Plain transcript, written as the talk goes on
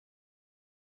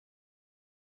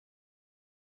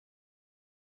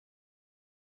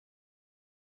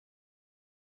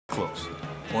Close.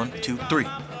 1, 2, 3.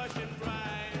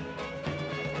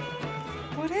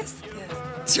 What is this?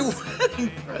 It's your wedding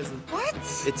present. What?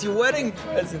 It's your wedding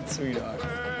present, sweetheart.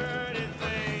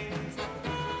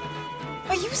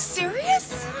 Are you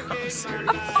serious? I'm serious.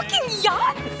 A fucking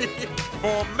yacht?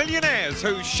 For millionaires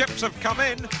whose ships have come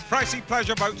in, pricey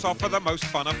pleasure boats offer the most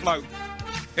fun afloat.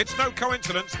 It's no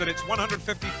coincidence that its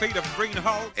 150 feet of green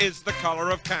hull is the color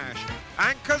of cash.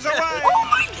 Anchors away! Oh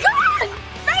my God!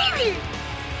 Baby!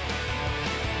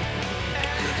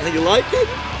 You like it?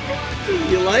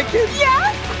 You like it?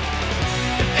 Yes!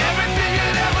 Everything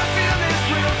you'd ever feel is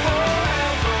real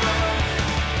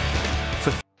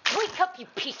forever. Wake up, you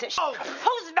piece of shit.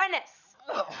 Who's Venice?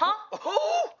 Huh? Who?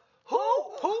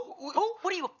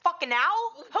 What are you, a fucking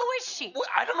owl? Who is she?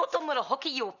 I don't know Some little hooky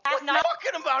you what fat you're nut.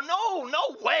 talking about.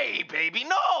 No way, baby,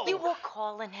 no. You were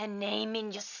calling her name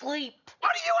in your sleep. Are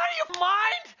you out of your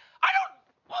mind?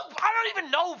 I don't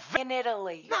even know. In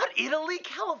Italy. Not Italy,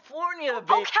 California, baby.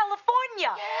 Oh,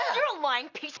 California. Yeah. You're a lying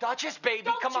piece. Duchess, baby,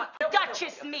 Don't come you on.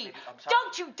 Duchess me. Baby, I'm sorry.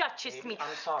 Don't you Duchess Baby, me.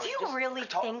 I'm sorry. Do you Just really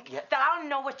talk- think yeah. that I don't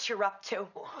know what you're up to?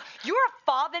 You're a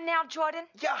father now, Jordan?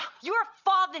 Yeah. You're a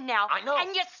father now. I know.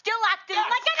 And you're still acting Yes.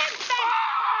 like an infant.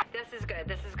 This is good.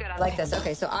 This is good. I Like this.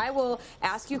 Okay, so I will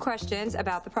ask you questions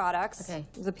about the products,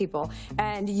 the people,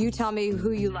 and you tell me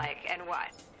who you like. like and what?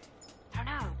 I don't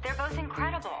know. They're both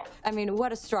incredible. I mean,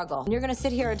 what a struggle. You're gonna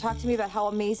sit here and talk to me about how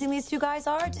amazing these two guys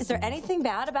are? Is there anything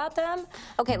bad about them?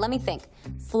 Okay, let me think.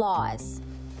 Flaws.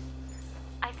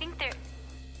 I think they're.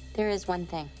 There is one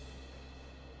thing.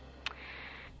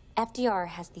 FDR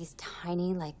has these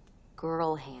tiny, like,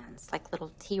 girl hands, like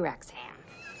little T-Rex hands.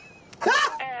 Gross.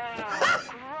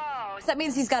 That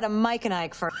means he's got a Mike and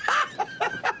Ike for.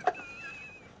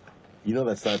 You know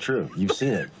that's not true. You've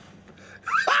seen it.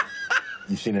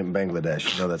 You've seen it in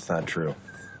Bangladesh. You know that's not true.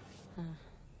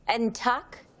 And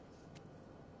Tuck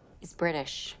is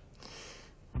British.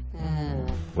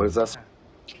 What is that?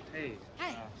 Hey.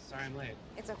 Hi. Sorry I'm late.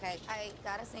 It's okay. I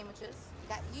got us sandwiches.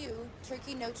 Got you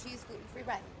turkey, no cheese, gluten-free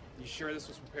bread. You sure this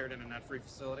was prepared in a nut-free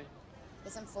facility?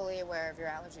 Yes, I'm fully aware of your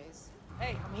allergies.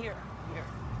 Hey, I'm here.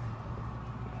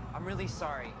 I'm really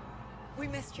sorry. We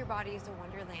missed Your Body is a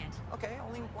Wonderland. Okay,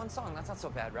 only one song. That's not so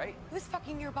bad, right? Who's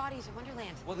fucking Your Body is a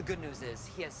Wonderland? Well, the good news is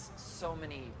he has so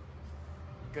many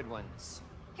good ones.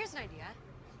 Here's an idea.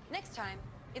 Next time,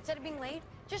 instead of being late,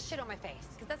 just shit on my face.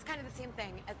 Because that's kind of the same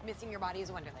thing as missing Your Body is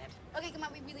a Wonderland. Okay, come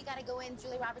on, we really gotta go in.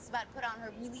 Julia Roberts is about to put on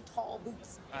her really tall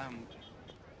boots.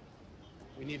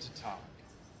 We need to talk.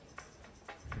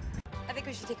 I think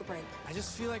we should take a break. I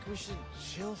just feel like we should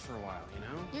chill for a while, you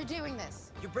know? You're doing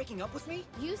this. You're breaking up with me?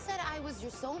 You said I was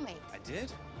your soulmate. I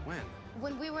did? When?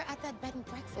 When we were at that bed and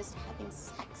breakfast having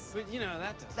sex. But, you know,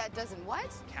 that doesn't That doesn't what?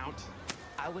 count.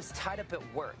 I was tied up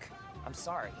at work. I'm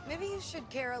sorry. Maybe you should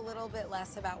care a little bit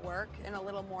less about work and a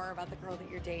little more about the girl that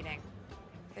you're dating.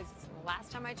 Because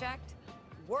last time I checked,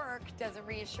 work doesn't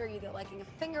reassure you that liking a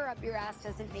finger up your ass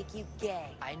doesn't make you gay.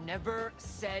 I never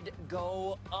said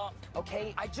go up,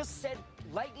 okay? I just said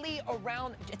lightly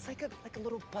around. It's like a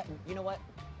little button. You know what?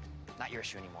 Not your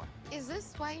issue anymore. Is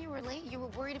this why you were late? You were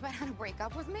worried about how to break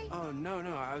up with me? Oh, no.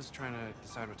 I was trying to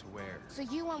decide what to wear. So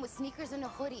you went with sneakers and a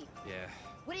hoodie. Yeah.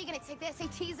 What are you gonna take the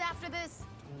SATs after this?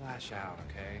 Don't lash out,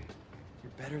 okay?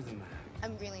 You're better than that.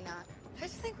 I'm really not. I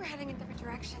just think we're heading in different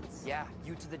directions. Yeah,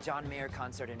 you to the John Mayer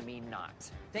concert and me not.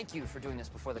 Thank you for doing this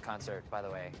before the concert, by the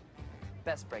way.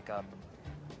 Best breakup.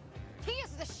 He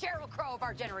is the Sheryl Crow of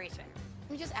our generation.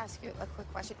 Let me just ask you a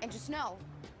quick question, and just know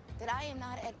that I am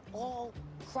not at all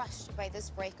crushed by this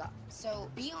breakup. So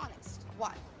be honest.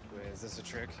 What? Wait, is this a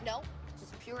trick? No,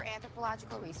 just pure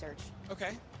anthropological research.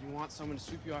 Okay. You want someone to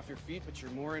sweep you off your feet, but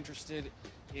you're more interested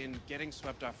in getting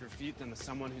swept off your feet than the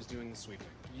someone who's doing the sweeping.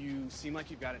 You seem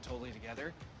like you've got it totally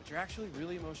together, but you're actually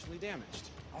really emotionally damaged.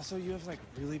 Also, you have, like,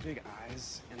 really big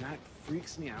eyes, and that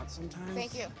freaks me out sometimes.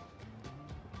 Thank you.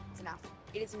 It's enough.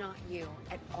 It is not you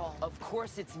at all. Of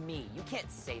course it's me. You can't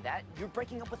say that. You're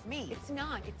breaking up with me. It's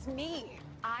not. It's me.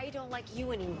 I don't like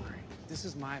you anymore. This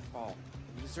is my fault.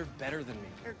 You deserve better than me.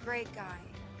 You're a great guy.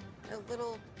 A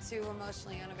little too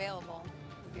emotionally unavailable,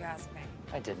 if you ask me.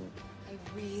 I didn't.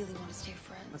 I really want to stay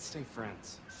friends. Let's stay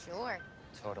friends. Sure.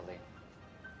 Totally.